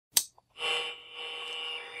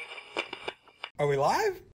Are we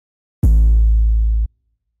live?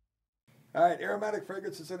 All right, Aromatic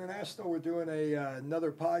Fragrances International. We're doing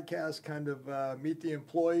another podcast, kind of meet the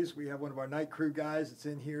employees. We have one of our night crew guys that's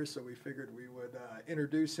in here, so we figured we would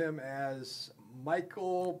introduce him as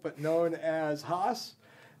Michael, but known as Haas.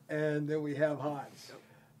 And then we have Hans,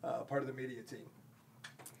 part of the media team.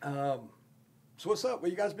 So what's up? What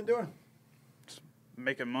you guys been doing? Just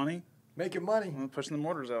making money. Making money. Pushing the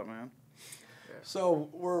mortars out, man. Yeah. So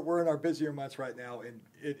we're in our busier months right now, and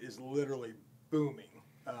it is literally booming.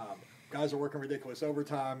 Guys are working ridiculous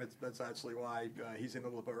overtime. That's actually why he's in a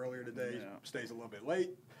little bit earlier today. Yeah. Stays a little bit late.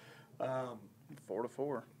 4 to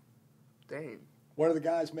 4. Dang. What are the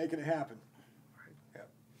guys making it happen? Right. Yeah.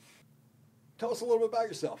 Tell us a little bit about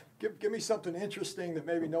yourself. Give me something interesting that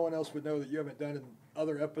maybe no one else would know that you haven't done in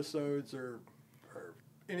other episodes or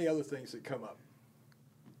any other things that come up.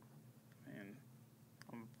 And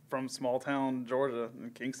I'm from small town Georgia in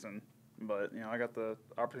Kingston, but I got the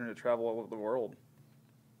opportunity to travel all over the world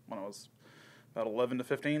when I was about 11 to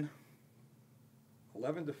 15.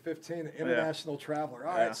 11 to 15, an international traveler.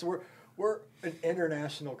 All Yeah. right, so we're an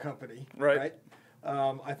international company, Right.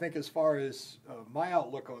 I think as far as my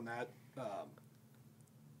outlook on that,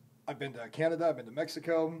 I've been to Canada, I've been to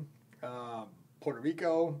Mexico, Puerto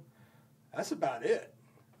Rico. That's about it.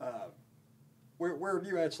 Where have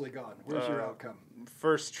you actually gone? Where's your outcome?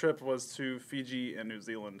 First trip was to Fiji and New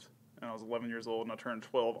Zealand, and I was 11 years old, and I turned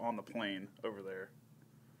 12 on the plane over there.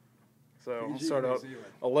 So I Fiji, started New out Zealand.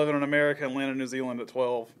 11 in America and landed in New Zealand at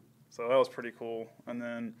 12. So that was pretty cool. And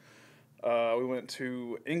then we went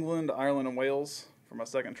to England, Ireland, and Wales for my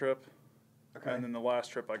second trip. Okay. And then the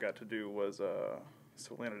last trip I got to do was, so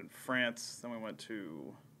we landed in France, then we went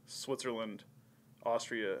to Switzerland,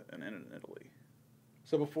 Austria, and in Italy.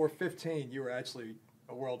 So before 15, you were actually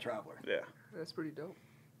a world traveler. Yeah, That's pretty dope.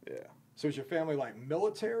 yeah. So is your family like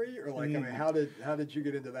military, or like how did you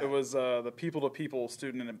get into that? It was the People to People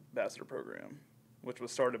Student and Ambassador Program, which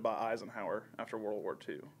was started by Eisenhower after World War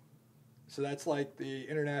II. So that's like the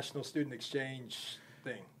international student exchange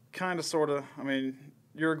thing. Kind of, sort of. I mean,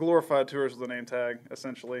 you're a glorified tourist with a name tag,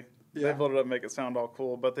 essentially. Yeah. They built it up and make it sound all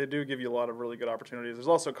cool, but they do give you a lot of really good opportunities. There's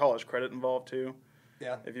also college credit involved, too.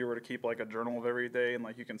 Yeah. If you were to keep, like, a journal of every day, and,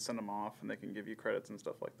 like, you can send them off, and they can give you credits and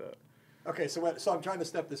stuff like that. Okay, so I'm trying to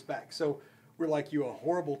step this back. So were like you a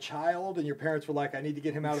horrible child, and your parents were like, "I need to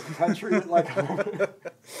get him out of the country."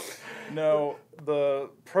 No,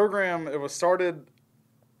 the program, it was started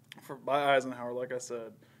by Eisenhower, like I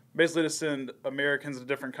said, basically to send Americans to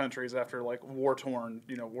different countries after, like, war-torn,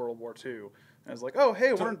 World War II. And it's like, oh,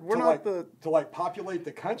 hey, we're not like, the... to like populate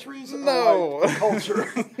the countries. No. Or like the culture.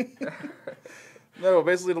 No,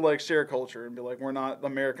 basically to, like, share culture and be like, we're not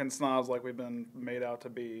American snobs like we've been made out to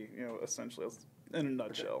be, essentially, in a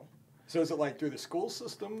nutshell. So is it like through the school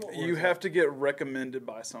system? Or You have to get recommended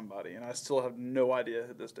by somebody, and I still have no idea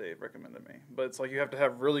who this day recommended me. But it's like you have to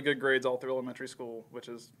have really good grades all through elementary school, which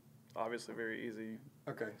is obviously very easy.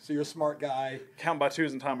 Okay, so you're a smart guy. Count by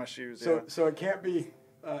twos and tie my shoes, So it can't be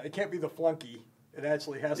the flunky. It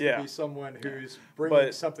actually has to Yeah. be someone who's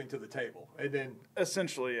bringing something to the table, and then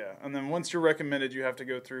Essentially, yeah. And then once you're recommended, you have to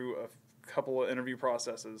go through a couple of interview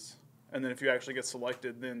processes. And then if you actually get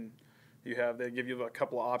selected, then they give you a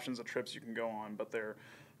couple of options of trips you can go on, but they're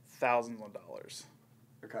thousands of dollars.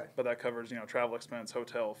 okay. But that covers, travel expense,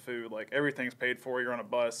 hotel, food, like everything's paid for. You're on a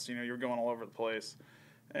bus, you're going all over the place.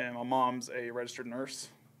 And my mom's a registered nurse.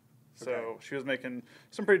 So Okay. she was making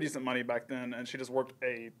some pretty decent money back then, and she just worked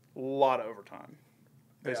a lot of overtime,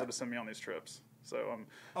 basically, to send me on these trips. So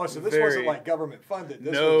So this wasn't like government funded.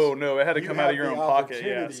 This no, was, it had to you come out of had your the own pocket.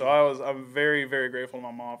 Yeah, opportunity. so I'm very, very grateful to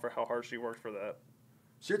my mom for how hard she worked for that.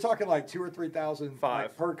 So you're talking like $2,000 or $3,000 Five.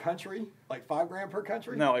 like, per country, like $5,000 per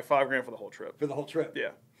country. No, like $5,000 for the whole trip. For the whole trip.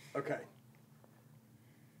 Yeah. Okay.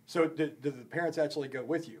 So did the parents actually go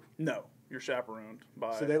with you? No, you're chaperoned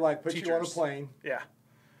by. So they like put you on a teachers. plane Yeah.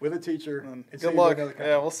 with a teacher And and send good you to luck. another country.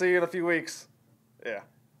 Yeah, we'll see you in a few weeks. Yeah.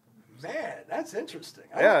 Man, that's interesting.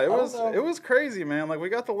 Yeah, it was crazy, man. Like, we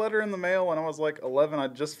got the letter in the mail when I was like 11. I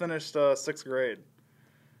just finished 6th grade,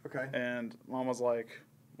 Okay. and Mom was like,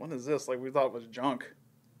 "What is this?" Like, we thought it was junk,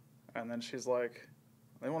 and then she's like,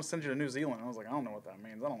 "They want to send you to New Zealand." I was like, "I don't know what that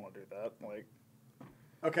means. I don't want to do that." Like,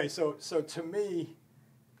 Okay, so to me,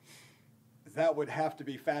 that would have to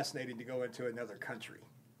be fascinating to go into another country,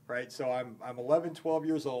 right? So I'm 11, 12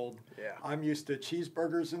 years old. Yeah. I'm used to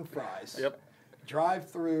cheeseburgers and fries. Yep.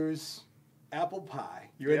 Drive-throughs, apple pie.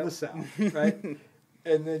 You're in Yep. the South, right?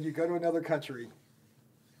 And then you go to another country.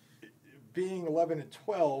 Being 11 and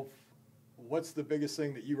 12, what's the biggest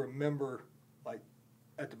thing that you remember, like,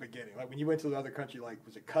 at the beginning? Like, when you went to the other country, like,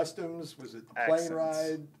 was it customs? Was it the plane Accents.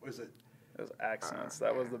 ride? Was it... It was accents.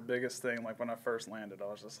 That was the biggest thing. Like when I first landed, I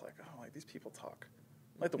was just like, oh, like these people talk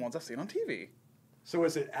like the ones I've seen on TV. So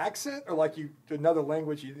is it accent or like another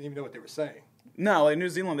language you didn't even know what they were saying? No, like New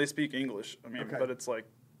Zealand, they speak English. I mean, Okay. but it's like,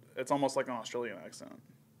 it's almost like an Australian accent.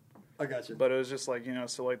 I got you. But it was just like,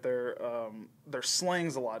 so like their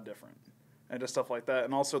slang's a lot different and just stuff like that.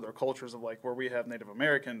 And also their cultures of like where we have Native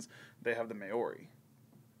Americans, they have the Maori.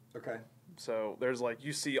 Okay. So there's like,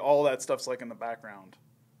 you see all that stuff's like in the background.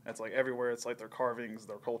 It's like everywhere. It's like their carvings,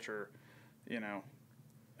 their culture,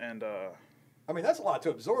 and I mean, that's a lot to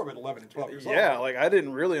absorb at 11 and 12 years old. yeah, like I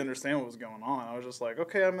didn't really understand what was going on. I was just like,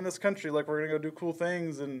 okay, I'm in this country. Like we're going to go do cool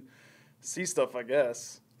things and see stuff, I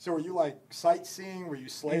guess. So were you like sightseeing? Were you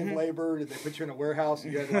slave Mm-hmm. labor? Did they put you in a warehouse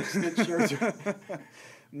and you had like stitch shirts?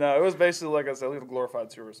 No, it was basically, like I said, like a glorified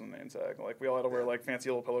tourist with a name tag. Like we all had to wear like fancy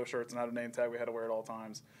little polo shirts and had a name tag. We had to wear it all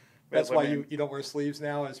times. But That's it's why like, you don't wear sleeves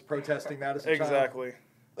now, as protesting that as a child? exactly.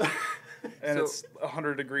 And So- it's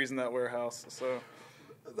 100 degrees in that warehouse. So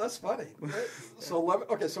That's funny. So 11,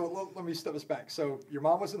 okay, so let me step us back. So your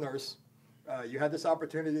mom was a nurse. You had this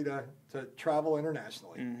opportunity to travel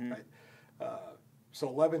internationally, Mm-hmm. right? So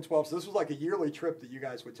 11, 12. So this was like a yearly trip that you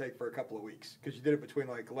guys would take for a couple of weeks because you did it between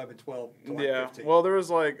like 11, 12 to like yeah, 15. well, there was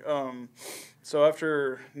like, so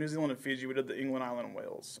after New Zealand and Fiji, we did the England, Ireland, and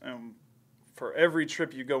Wales. And for every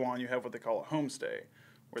trip you go on, you have what they call a homestay,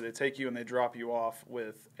 where they take you and they drop you off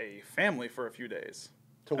with a family for a few days.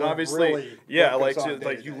 To And learn obviously, really yeah, what like goes on to, day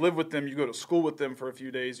like to you day. live with them, you go to school with them for a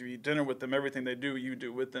few days, you eat dinner with them, everything they do, you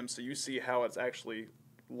do with them, so you see how it's actually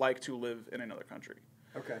like to live in another country.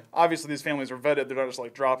 Okay. Obviously, these families are vetted; they're not just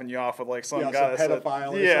like dropping you off with like some Yeah, guy some that said,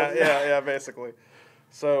 pedophile or yeah, something. yeah, basically.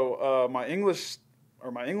 So my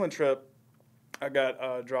England trip, I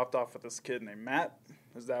got dropped off with this kid named Matt.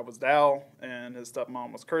 His dad was Dal, and his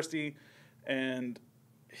stepmom was Kirsty, and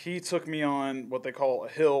he took me on what they call a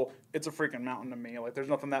hill. It's a freaking mountain to me. Like, there's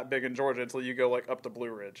nothing that big in Georgia until you go, like, up to Blue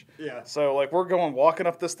Ridge. Yeah. So, like, we're walking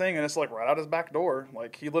up this thing, and it's, like, right out his back door.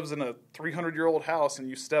 Like, he lives in a 300-year-old house, and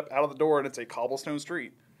you step out of the door, and it's a cobblestone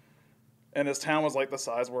street. And his town was, like, the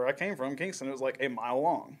size where I came from, Kingston. It was, like, a mile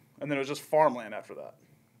long. And then it was just farmland after that.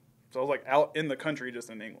 So I was, like, out in the country just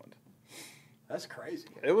in England. That's crazy.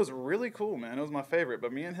 It was really cool, man. It was my favorite.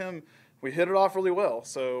 But me and him, we hit it off really well.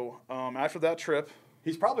 So after that trip,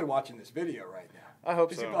 He's probably watching this video right now. I hope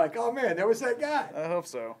He's so. gonna be like, oh man, there was that guy. I hope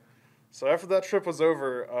so. So after that trip was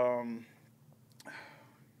over,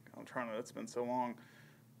 it's been so long.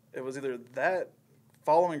 It was either that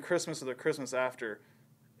following Christmas or the Christmas after,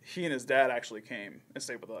 he and his dad actually came and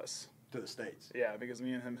stayed with us. To the States. Yeah, because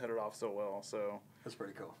me and him hit it off so well. So That's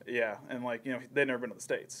pretty cool. yeah, and like, they'd never been to the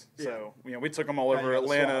States. Yeah. So, we took them all Yeah, over you got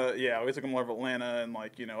the Atlanta. swap. Yeah, we took them all over Atlanta and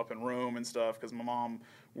like, up in Rome and stuff because my mom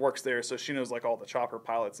works there. So she knows like all the chopper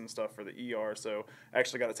pilots and stuff for the ER. So I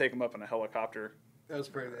actually got to take them up in a helicopter. That was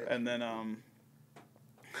pretty nice. And then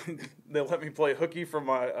they let me play hooky for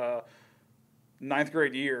my 9th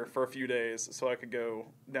grade year for a few days so I could go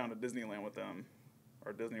down to Disneyland with them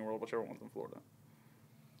or Disney World, whichever one's in Florida.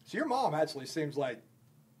 So your mom actually seems like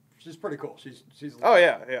she's pretty cool. She's Oh,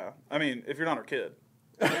 yeah. I mean, if you're not her kid.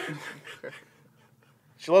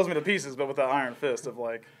 She loves me to pieces, but with that iron fist of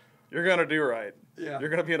like, you're going to do right. Yeah. You're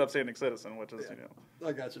going to be an upstanding citizen, which is,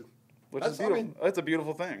 I got you. which That's- is beautiful. I mean- It's a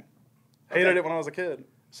beautiful thing. Okay. Hated it when I was a kid.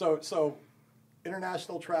 So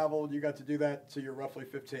international travel, you got to do that till you're roughly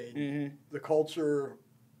 15. Mm-hmm. The culture,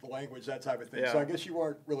 the language, that type of thing. So Yeah. I guess you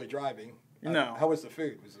weren't really driving. No. How was the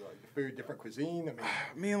food? Was it like the food different cuisine? I mean,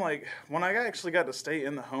 I mean, like, when I actually got to stay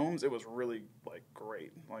in the homes, it was really, like,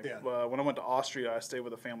 great. Like, Yeah. when I went to Austria, I stayed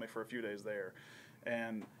with a family for a few days there.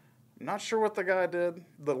 And I'm not sure what the guy did.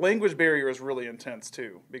 The language barrier is really intense,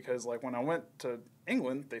 too. Because, like, when I went to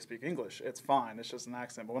England, they speak English. It's fine. It's just an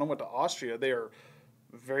accent. But when I went to Austria, they are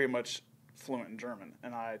very much fluent in German.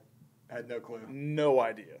 And I I had no clue. no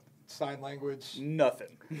idea. Sign language.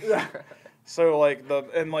 Nothing. Yeah. So, like,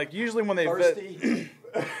 usually when they Thirsty.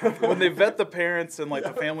 when they vet the parents and like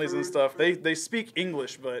the families and stuff, they speak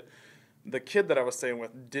English, but the kid that I was staying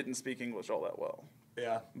with didn't speak English all that well.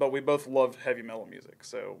 Yeah. But we both loved heavy metal music,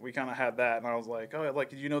 so we kind of had that. And I was like, "Oh, like,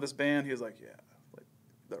 did you know this band?" He was like, "Yeah, like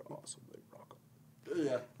they're awesome, they rock."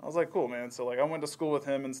 Yeah. I was like, "Cool, man." So like, I went to school with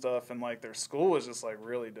him and stuff, and like their school was just like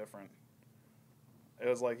really different. It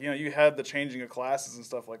was like, you had the changing of classes and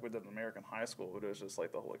stuff like we did in American high school, but it was just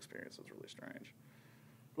like the whole experience was really strange.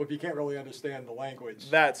 Well, if you can't really understand the language,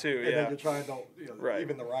 That too, and yeah. then you're trying to, Right.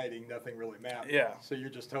 even the writing, nothing really matters. Yeah. So you're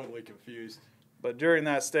just totally confused. But during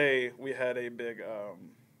that stay, we had a big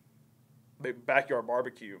backyard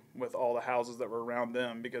barbecue with all the houses that were around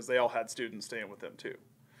them because they all had students staying with them too.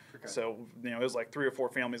 Okay. So, it was like 3 or 4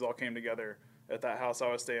 families all came together at that house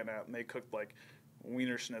I was staying at, and they cooked like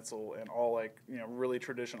Wiener Schnitzel and all like, really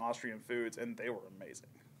traditional Austrian foods, and they were amazing.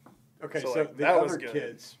 Okay, So, so like, the that was other good.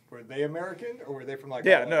 kids, were they American or were they from like?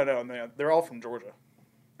 Yeah, all no, over? no, they're all from Georgia.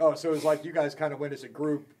 Oh, so it was like you guys kind of went as a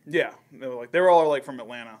group. Yeah, they were all like from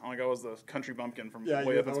Atlanta. Like I was the country bumpkin from Yeah,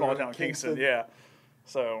 way you up in know, small town Kingston. Kingston. Yeah,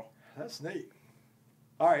 so That's neat.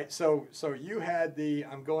 All right, so you had the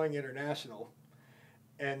I'm going international,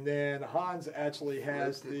 and then Hans actually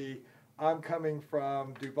has the I'm coming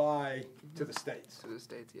from Dubai to the States. To the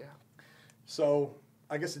States, yeah. So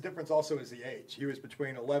I guess the difference also is the age. He was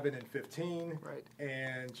between 11 and 15, Right.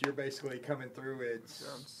 and you're basically coming through at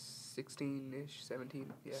Around 16-ish,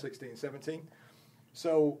 17, yeah. 16, 17.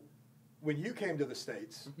 So when you came to the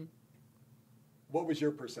States, Mhm. what was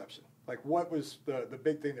your perception? Like, what was the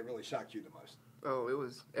big thing that really shocked you the most? Oh, it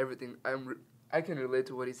was everything. I can relate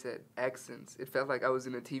to what he said. Accents. It felt like I was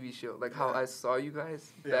in a TV show. Like how Yeah. I saw you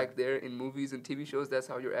guys Yeah. back there in movies and TV shows. That's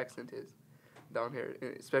how your accent is down here,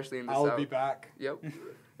 especially in the I'll South. be back. Yep.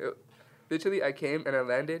 Yep. Literally, I came and I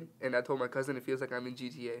landed, and I told my cousin it feels like I'm in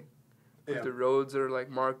GTA. 'Cause Yeah. the roads are like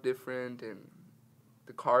marked different, and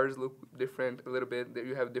the cars look different a little bit.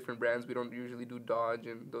 You have different brands. We don't usually do Dodge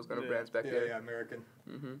and those kind of Yeah. brands back Yeah, there. yeah, American.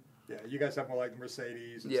 hmm Yeah, you guys have more like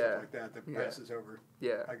Mercedes and Yeah. stuff like that Yeah. passes over.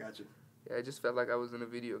 Yeah. I got you. Yeah, I just felt like I was in a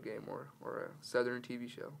video game or a Southern TV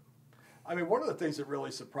show. I mean, one of the things that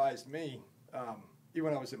really surprised me, even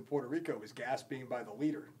when I was in Puerto Rico, was gas being by the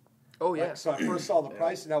liter. Oh, yeah. Like, so I first saw the Yeah.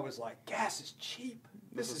 price and I was like, gas is cheap.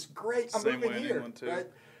 This This is is great. I'm same moving way in here. England, too.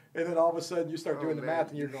 Right? And then all of a sudden you start Oh, doing the man. math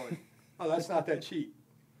and you're going, oh, that's not that cheap.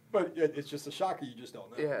 But it's just a shocker. You just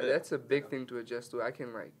don't know. Yeah, that's a big thing to adjust to. I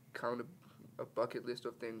can like count a bucket list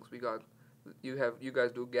of things. You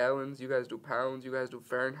guys do gallons, you guys do pounds, you guys do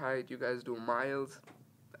Fahrenheit, you guys do miles.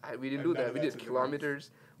 We didn't And do none that. of We that's did in the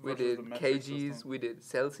kilometers, we Versus did the metric kgs, system. we did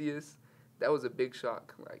Celsius. That was a big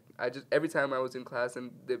shock. Like every time I was in class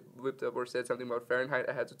and they whipped up or said something about Fahrenheit,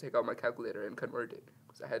 I had to take out my calculator and convert it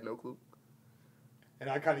because I had no clue. And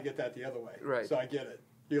I kind of get that the other way. Right. So I get it.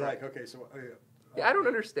 You're Right. like, okay, so. Yeah, I don't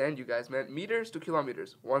understand you guys, man. Meters to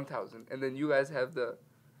kilometers, 1,000, and then you guys have the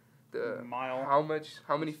Mile.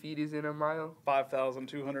 How many feet is in a mile?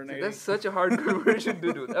 5,280. That's such a hard conversion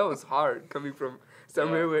to do. That was hard coming from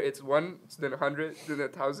somewhere Yeah. where it's 1, then 100, then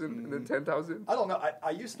 1,000, and then 10,000. I don't know.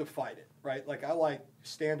 I used to fight it, right? Like I like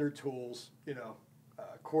standard tools,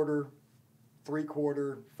 quarter,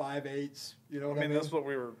 3/4, 5/8. You know what I mean? that's what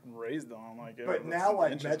we were raised on. Like, But it's now,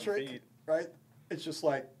 like inches and metric, feet. right? It's just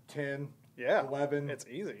like 10, Yeah, 11, it's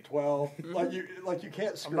easy. 12. Like you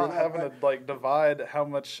can't I'm screw not it up. having to like divide how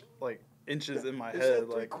much like inches in my Is head. that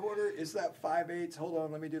Like, 3/4? Is that 5/8? Hold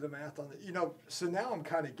on, let me do the math on it. So now I'm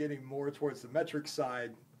kind of getting more towards the metric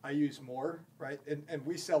side. I use more, right? And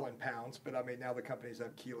we sell in pounds, but I mean now the companies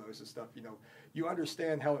have kilos and stuff. You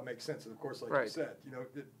understand how it makes sense, and of course, like you Right. said,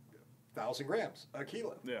 1,000 grams a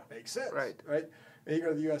kilo. Yeah. Makes sense, Right. right? And you go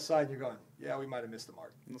to the U.S. side, and you're going, yeah, we might have missed the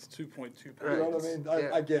mark. it's 2.2 You know what I pounds. mean?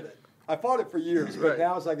 Yeah. I get it. I fought it for years, but Right.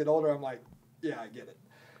 now as I get older, I'm like, yeah, I get it.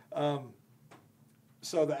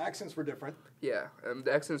 So the accents were different. Yeah,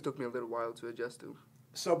 the accents took me a little while to adjust to.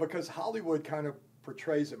 So because Hollywood kind of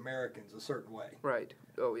portrays Americans a certain way, Right.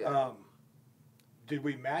 Oh, yeah. did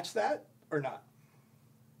we match that or not?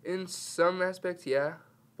 In some aspects, yeah,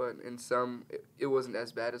 but in some, it wasn't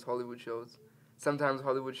as bad as Hollywood shows. Sometimes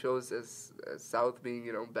Hollywood shows as South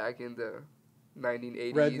being, back in the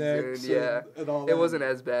 1980s. Rednecks and, yeah. and all It that. wasn't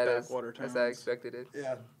as bad Backwater as I towns. expected it.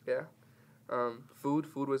 Yeah. Yeah. Food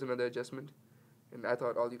was another adjustment. And I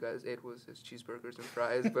thought all you guys ate was just cheeseburgers and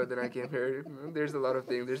fries, but then I came here. There's a lot of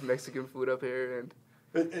things. There's Mexican food up here, and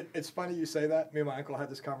It's funny you say that. Me and my uncle had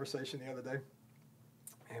this conversation the other day.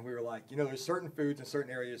 And we were like, there's certain foods in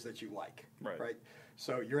certain areas that you like. Right.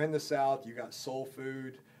 So you're in the South, you got soul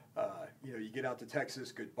food. You get out to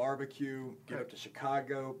Texas, good barbecue. Get up to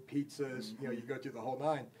Chicago, pizzas. Mm-hmm. You go through the whole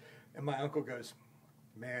nine. And my uncle goes,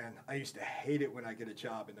 man, I used to hate it when I get a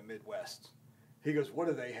job in the Midwest. He goes, what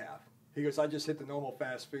do they have? He goes, I just hit the normal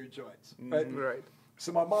fast food joints. Right? Mhm. right.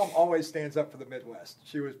 So my mom always stands up for the Midwest.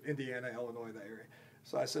 She was Indiana, Illinois, that area.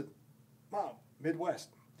 So I said, Mom, Midwest.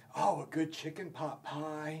 Oh, a good chicken pot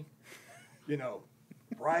pie,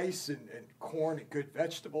 rice and corn and good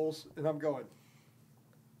vegetables. And I'm going,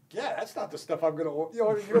 yeah, that's not the stuff I'm going to,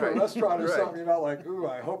 you're in a Right. restaurant or Right. something, you're not like, ooh,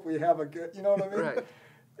 I hope we have a good, you know what I mean? Right.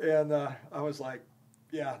 And I was like,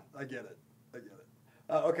 yeah, I get it.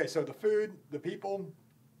 Okay, so the food, the people,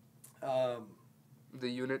 The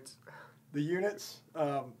units, the units,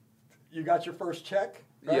 you got your first check,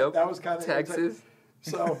 right? Yep. That was kind of taxes.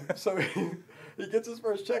 So he gets his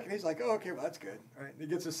first check, and he's like, oh, okay, well, that's good. All right. And he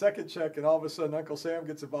gets his second check, and all of a sudden Uncle Sam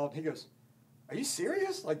gets involved. He goes, are you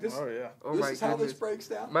serious? Like this? Oh yeah. Oh This my is how this goodness. breaks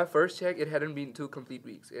down? My first check, it hadn't been 2 complete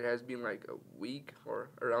weeks. It has been like a week or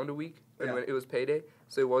around a week Yeah. when it was payday,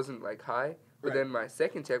 so it wasn't like high. But Right. then my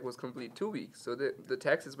second check was complete 2 weeks, so the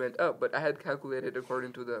taxes went up. But I had calculated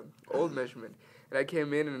according to the old measurement, and I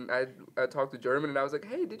came in and I talked to German, and I was like,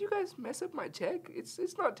 "Hey, did you guys mess up my check? It's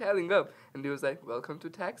not tallying up." And he was like, "Welcome to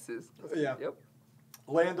taxes." Yeah. Yep.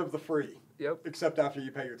 Land of the free, Yep. except after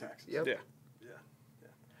you pay your taxes. Yep. Yeah.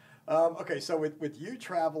 Okay, so with you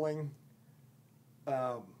traveling,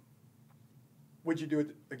 would you do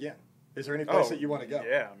it again? Is there any place that you want to go?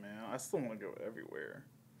 Yeah, man. I still want to go everywhere.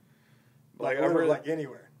 Like, I literally, really- like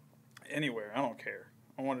anywhere. Anywhere. I don't care.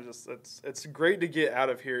 I want to just. It's great to get out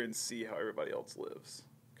of here and see how everybody else lives.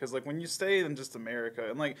 Because like when you stay in just America,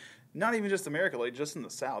 and like not even just America, like just in the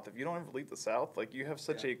South, if you don't ever leave the South, like you have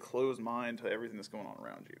such Yeah. a closed mind to everything that's going on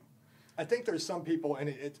around you. I think there's some people, and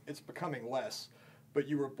it's becoming less, but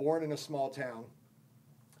you were born in a small town.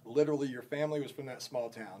 Literally, your family was from that small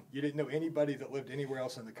town. You didn't know anybody that lived anywhere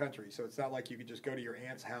else in the country, so it's not like you could just go to your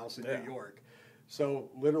aunt's house in Yeah. New York. So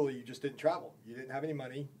literally, you just didn't travel. You didn't have any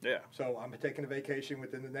money. Yeah. So I'm taking a vacation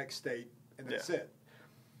within the next state, and that's Yeah. it.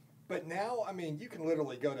 But now, I mean, you can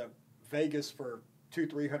literally go to Vegas for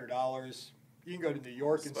 $200-300. You can go to New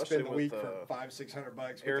York and Especially spend the with, week for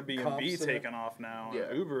 $500-600. with the Airbnb comps and the- taking off now, Yeah.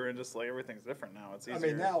 and Uber, and just like everything's different now. It's I easier.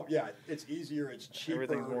 mean, now, yeah, it's easier. It's cheaper.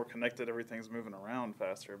 Everything's more connected. Everything's moving around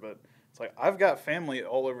faster. But it's like I've got family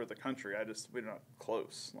all over the country. We're not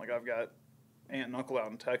close. Like I've got aunt and uncle out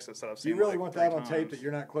in Texas that I've Do seen. you really like want 3 that on tape times. that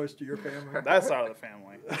you're not close to your family? That side of the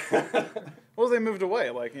family. Well, they moved away.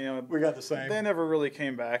 Like We got the same. They never really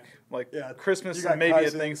came back. Like Yeah, Christmas you got and maybe at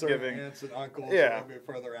cousins or Thanksgiving. aunts and uncles, Yeah. a little bit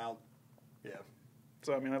further out. Yeah.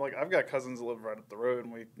 So I mean, like I've got cousins that live right up the road,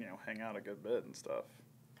 and we hang out a good bit and stuff.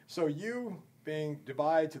 So you being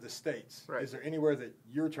Dubai to the States, Right. is there anywhere that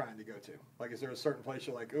you're trying to go to? Like, is there a certain place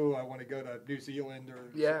you're like, oh, I want to go to New Zealand or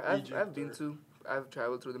Yeah, Egypt? I've been or- to. I've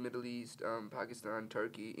traveled through the Middle East, Pakistan,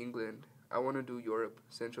 Turkey, England. I want to do Europe,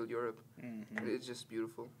 Central Europe. Mm-hmm. It's just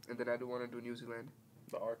beautiful. And then I do want to do New Zealand.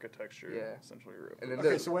 The architecture, Yeah. Central Europe. And then Okay,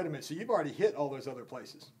 the- so wait a minute. So you've already hit all those other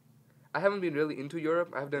places. I haven't been really into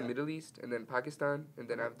Europe. I've done Yeah. Middle East, and then Pakistan, and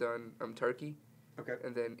then I've done Turkey, Okay.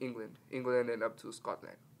 and then England, and up to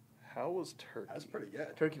Scotland. How was Turkey? That's pretty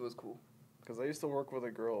good. Turkey was cool. Because I used to work with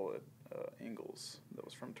a girl at Ingles that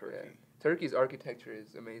was from Turkey. Yeah. Turkey's architecture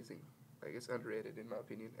is amazing. Like it's underrated in my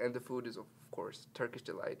opinion, and the food is of course Turkish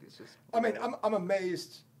delight. It's just. I mean, I'm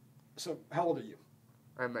amazed. So how old are you?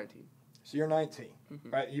 I'm 19. So you're 19,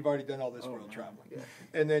 Mhm. right? You've already done all this Oh, world man. traveling. Yeah.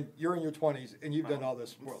 And then you're in your 20s, and you've done No, all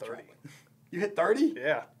this I'm world 30. traveling. You hit 30?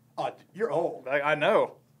 Yeah, Oh, you're old. I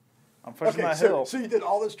know. I'm pushing Okay, that so, hill. so you did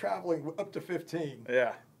all this traveling up to 15,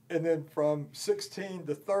 Yeah, and then from 16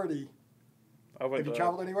 to 30, I went. have you to,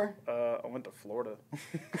 traveled anywhere? I went to Florida.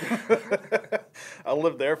 I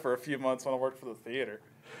lived there for a few months when I worked for the theater.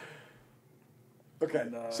 Okay,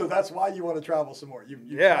 And, so that's why you want to travel some more. You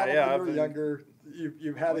Yeah, traveled yeah, when I've you were been- younger.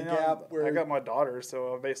 You've had a Well, gap where I got my daughter,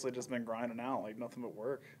 so I've basically just been grinding out, like nothing but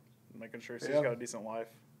work, making sure she's Yeah. got a decent life.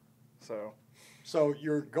 So So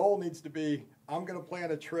your goal needs to be, I'm going to plan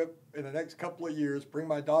a trip in the next couple of years, bring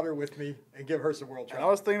my daughter with me, and give her some world and I travel.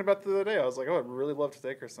 was thinking about the other day. I was like, oh, I'd really love to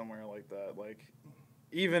take her somewhere like that, like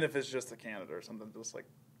even if it's just to Canada or something, just like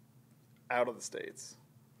out of the states.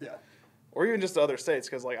 Yeah. Or even just to other states,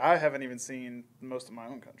 because like I haven't even seen most of my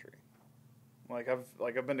own country. Like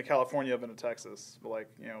I've been to California, I've been to Texas, but like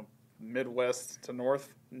Midwest to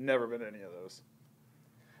North, never been to any of those.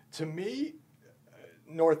 To me,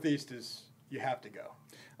 Northeast is, you have to go.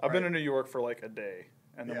 I've been Right. to New York for like a day,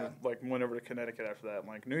 and then Yeah. we went over to Connecticut after that. And,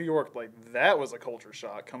 like New York, like that was a culture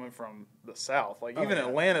shock coming from the South. Like Oh, even yeah.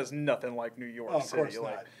 Atlanta's nothing like New York Oh, of City. course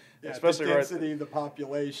Like not. Yeah, especially the right- density, the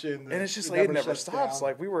population. and it's just it like it never shuts stops. down.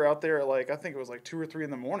 Like we were out there at like I think it was like 2 or 3 in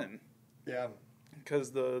the morning. Yeah.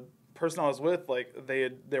 Because the person I was with, like they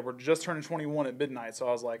were just turning 21 at midnight, so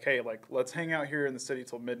I was like, hey, like let's hang out here in the city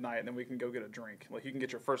till midnight, and then we can go get a drink. Like you can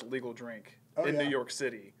get your first legal drink Oh, in yeah. New York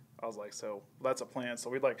City. I was like, so that's a plan.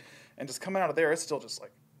 So we'd like, and just coming out of there, it's still just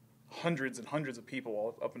like hundreds and hundreds of people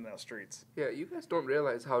all up and down the streets. Yeah, you guys don't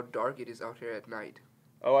realize how dark it is out here at night.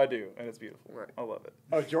 Oh, I do, and it's beautiful. Right. I love it.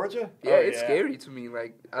 Oh, Georgia? Yeah, Oh, it's yeah. scary to me.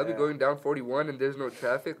 Like I'll be Yeah. going down 41 and there's no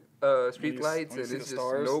traffic, street you lights, when you and see it's the just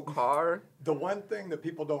stars. no car. The one thing that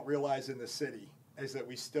people don't realize in the city is that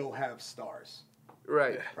we still have stars.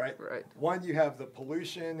 Right. Right? Right. One, you have the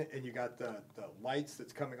pollution and you got the lights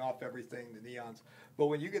that's coming off everything, the neons. But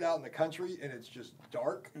when you get out in the country and it's just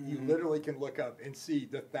dark, you Mhm. literally can look up and see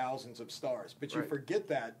the thousands of stars. But you Right. forget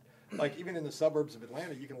that like even in the suburbs of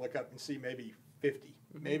Atlanta, you can look up and see maybe 50,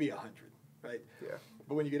 maybe 100, right? Yeah.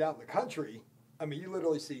 But when you get out in the country, I mean, you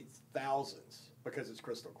literally see thousands because it's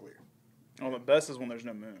crystal clear. Well, the best is when there's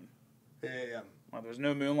no moon. Yeah, Like, there's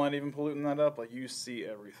no moonlight even polluting that up. Like, you see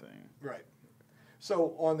everything. right.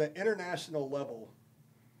 So on the international level,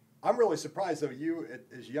 I'm really surprised, though, you,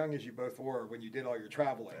 as young as you both were when you did all your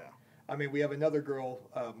traveling. Yeah. I mean, we have another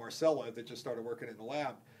girl, Marcella, that just started working in the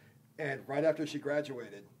lab. And right after she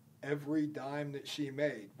graduated, every dime that she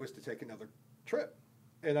made was to take another trip.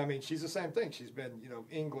 And, I mean, she's the same thing. She's been,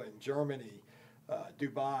 England, Germany,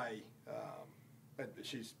 Dubai, and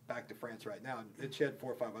she's back to France right now. And she had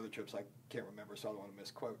 4 or 5 other trips. I can't remember, so I don't want to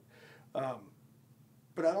misquote.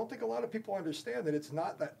 But I don't think a lot of people understand that it's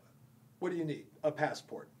not that. What do you need? A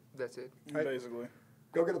passport. That's it. Right. Basically.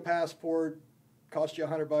 Go get a passport. Cost you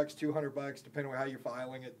 $100, $200, depending on how you're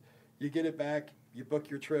filing it. You get it back. You book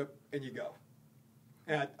your trip, and you go.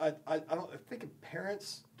 And I think if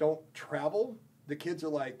parents don't travel, the kids are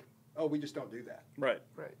like, oh, we just don't do that. Right.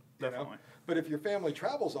 Right. You know? Definitely. But if your family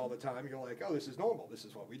travels all the time, you're like, oh, this is normal. This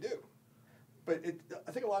is what we do. But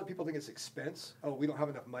I think a lot of people think it's expense. Oh, we don't have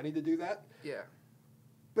enough money to do that. Yeah.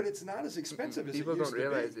 But it's not as expensive as People it used don't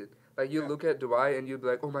realize to be. it. Like you Yeah. look at Dubai and you'd be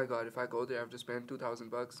like, oh my god, if I go there, I have to spend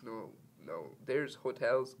 $2,000. No. There's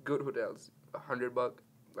hotels, good hotels, $100,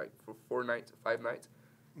 like for 4 nights, 5 nights.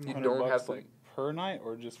 You $100 don't have to like per night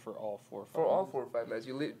or just for all 4 or 5 for all nights? 4 or 5 nights.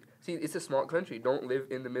 You live. See, it's a small country. Don't live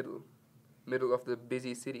in the middle of the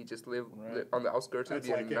busy city. Just live Right. on the outskirts. That's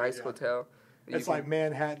It'd be like a it, nice yeah. hotel. It's like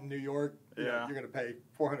Manhattan, New York. You know, Yeah. you're going to pay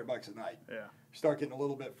 $400 a night. Yeah. You start getting a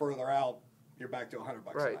little bit further out, you're back to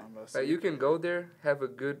 $100 Right. a night. Unless Like you can go there, have a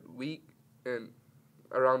good week, and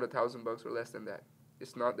around $1,000 or less than that.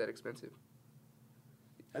 It's not that expensive.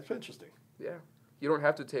 That's interesting. Yeah. You don't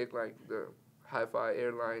have to take like the hi-fi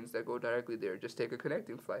airlines that go directly there. Just take a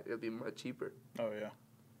connecting flight. It'll be much cheaper. Oh, yeah.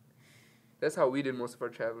 That's how we did most of our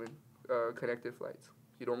traveling, connected flights.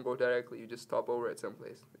 You don't go directly. You just stop over at some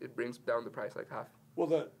place. It brings down the price like half. Well,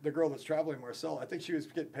 the girl that's traveling, Marcel, I think she was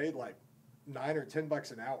getting paid like $9 or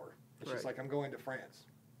 $10 an hour. And she's Right. like, I'm going to France.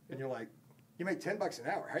 And you're like, you make $10 an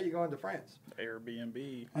hour. How are you going to France?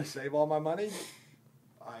 Airbnb. I save all my money.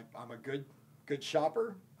 I'm a good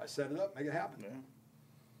shopper. I set it up, make it happen. Yeah.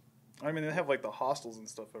 I mean, they have like the hostels and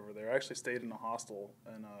stuff over there. I actually stayed in a hostel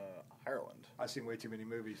in Ireland. I've seen way too many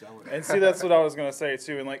movies. I would. And see, that's what I was gonna say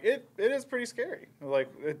too. And like, it is pretty scary. Like,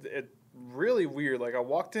 it really weird. Like, I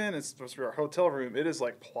walked in, it's supposed to be our hotel room. It is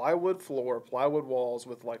like plywood floor, plywood walls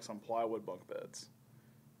with like some plywood bunk beds.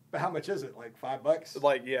 But how much is it? Like $5?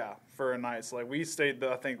 Like, yeah, for a night. So like, we stayed,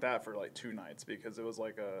 I think, that for like 2 nights because it was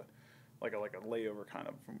like a layover kind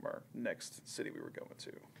of from our next city we were going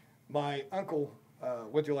to. My uncle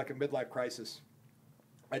went through like a midlife crisis.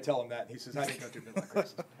 I tell him that, and he says, I didn't go through a midlife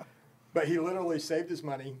crisis. But he literally saved his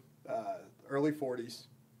money, early 40s,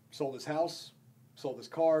 sold his house, sold his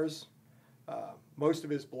cars, most of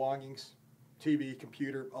his belongings, TV,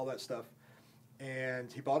 computer, all that stuff.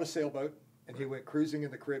 And he bought a sailboat, and he went cruising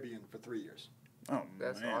in the Caribbean for 3 years. Oh,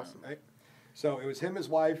 That's man. awesome. Right? So it was him, his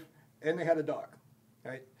wife, and they had a dog.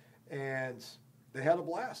 Right? And they had a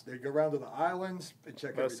blast. They'd go around to the islands and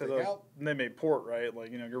check That's everything out. And they made port, right?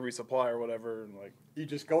 Like, your resupply or whatever. And like, You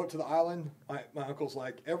just go up to the island. My uncle's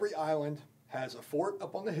like, every island has a fort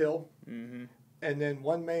up on the hill, mm-hmm. and then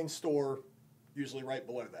one main store, usually right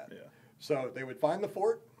below that. Yeah. So they would find the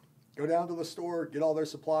fort, go down to the store, get all their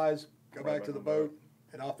supplies, go Right back to the boat,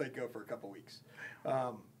 and off they'd go for a couple weeks.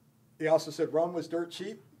 He also said rum was dirt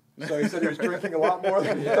cheap, so he said he was drinking a lot more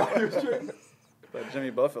than he thought he was drinking. That Jimmy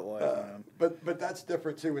Buffett life, man. But that's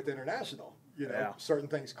different too with international. Yeah. Certain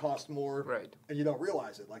things cost more, Right. and you don't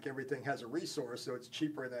realize it. Like everything has a resource, so it's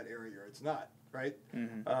cheaper in that area or it's not, right?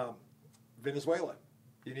 Mm-hmm. Venezuela,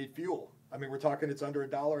 you need fuel. I mean, we're talking it's under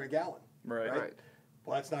 $1 a gallon. Right. Right.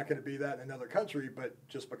 Well, that's not going to be that in another country, but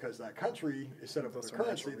just because that country is set up with That's their our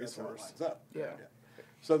currency, natural that's how it resource. lines up. Yeah.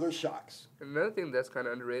 So there's shocks. Another thing that's kind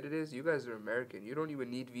of underrated is you guys are American. You don't even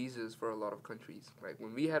need visas for a lot of countries. Like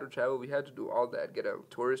when we had to travel, we had to do all that. Get a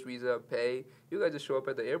tourist visa, pay. You guys just show up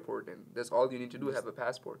at the airport and that's all you need to do, have a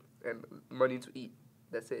passport and money to eat.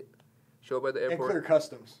 That's it. Show up at the And airport. clear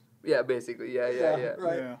customs. Yeah, basically. Yeah.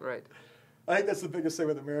 Right. Yeah. Right. I think that's the biggest thing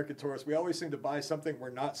with American tourists. We always seem to buy something we're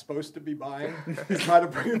not supposed to be buying and try to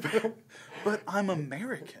bring it back. But I'm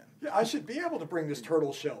American. Yeah, I should be able to bring this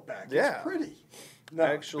turtle shell back. Yeah. It's pretty. No,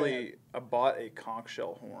 Actually, I bought a conch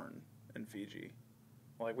shell horn in Fiji.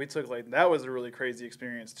 Like, we took, like, that was a really crazy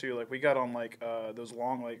experience, too. Like, we got on, like, those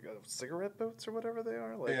long, like, cigarette boats or whatever they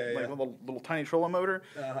are. Like, Yeah. little tiny trolling motor.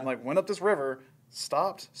 Uh-huh. And, like, went up this river,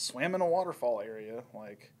 stopped, swam in a waterfall area.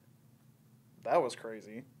 Like, that was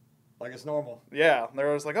crazy. Like it's normal. Yeah, they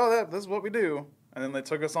were just like, oh, this is what we do. And then they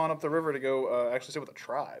took us on up the river to go actually stay with a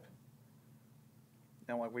tribe.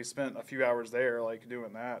 And like we spent a few hours there, like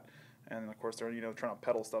doing that. And of course they're trying to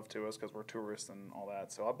peddle stuff to us because we're tourists and all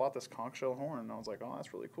that. So I bought this conch shell horn, and I was like, oh,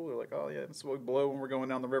 that's really cool. They're like, oh yeah, this is what we blow when we're going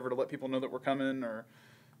down the river to let people know that we're coming, or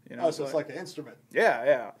So it's like an instrument.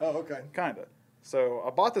 Yeah. Oh, okay. Kinda. So I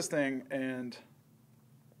bought this thing and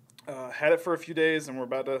had it for a few days, and we're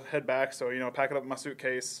about to head back. So pack it up in my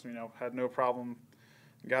suitcase. Had no problem.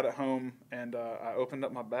 Got it home, and I opened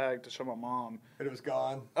up my bag to show my mom. And it was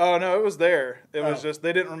gone. Oh no, it was there. It was just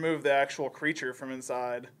they didn't remove the actual creature from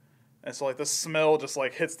inside, and so like the smell just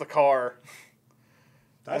like hits the car.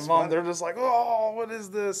 That's and mom, funny. they're just like, oh, what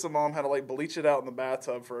is this? And mom had to like bleach it out in the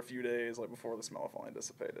bathtub for a few days, like before the smell finally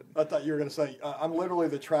dissipated. I thought you were going to say, I'm literally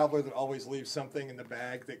the traveler that always leaves something in the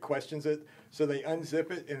bag that questions it. So they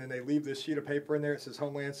unzip it, and then they leave this sheet of paper in there. It says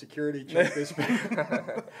Homeland Security, check this.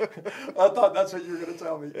 I thought that's what you were going to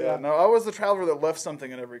tell me. Yeah, no, I was the traveler that left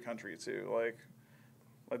something in every country too. Like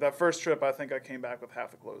that first trip, I think I came back with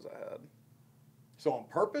half the clothes I had. So on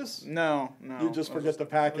purpose? No. You just forget to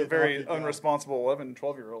pack it. A very unresponsible 11,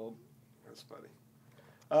 12-year-old. That's funny.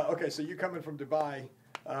 Okay, so you coming from Dubai,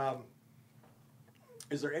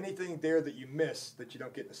 is there anything there that you miss that you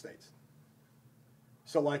don't get in the States?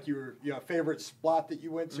 So like your favorite spot that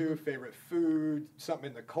you went to, favorite food, something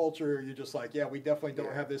in the culture, you're just like, yeah, we definitely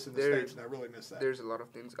don't have this in the States, and I really miss that. There's a lot of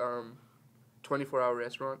things. 24-hour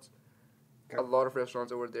restaurants. Okay. A lot of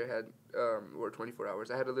restaurants over there were 24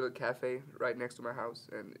 hours. I had a little cafe right next to my house,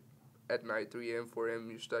 and at night, 3 a.m., 4 a.m.,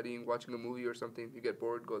 you're studying, watching a movie or something. You get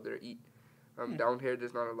bored, go there, eat. Down here,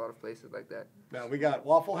 there's not a lot of places like that. Now we got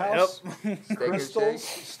Waffle House, Steak Crystals, and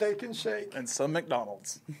Shake. Steak and Shake, And some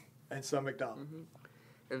McDonald's. and some McDonald's.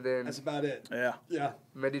 And then That's about it. Yeah. Yeah.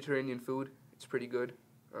 Mediterranean food. It's pretty good.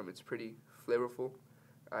 It's pretty flavorful.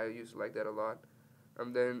 I used to like that a lot.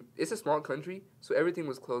 Then it's a small country, so everything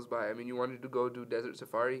was close by. I mean, you wanted to go do desert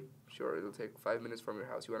safari, sure, it'll take 5 minutes from your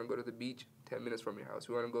house. You want to go to the beach, 10 minutes from your house.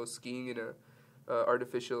 You want to go skiing in a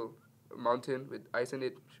artificial mountain with ice in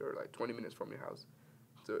it, sure, like 20 minutes from your house.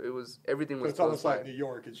 So everything But was it's close almost by. like New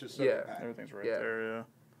York. It's just so Yeah. packed. Everything's right Yeah. there, yeah. And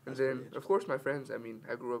That's then, pretty of course, my friends. I mean,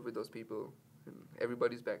 I grew up with those people, and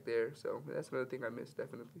everybody's back there. So that's another thing I miss,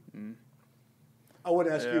 definitely. I would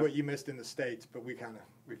ask Yeah. you what you missed in the States, but we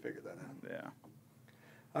figured that out. Yeah.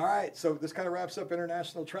 All right, so this kind of wraps up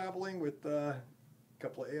international traveling with a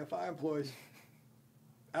couple of AFI employees.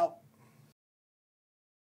 Out.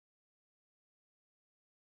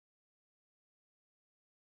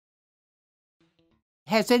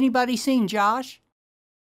 Has anybody seen Josh?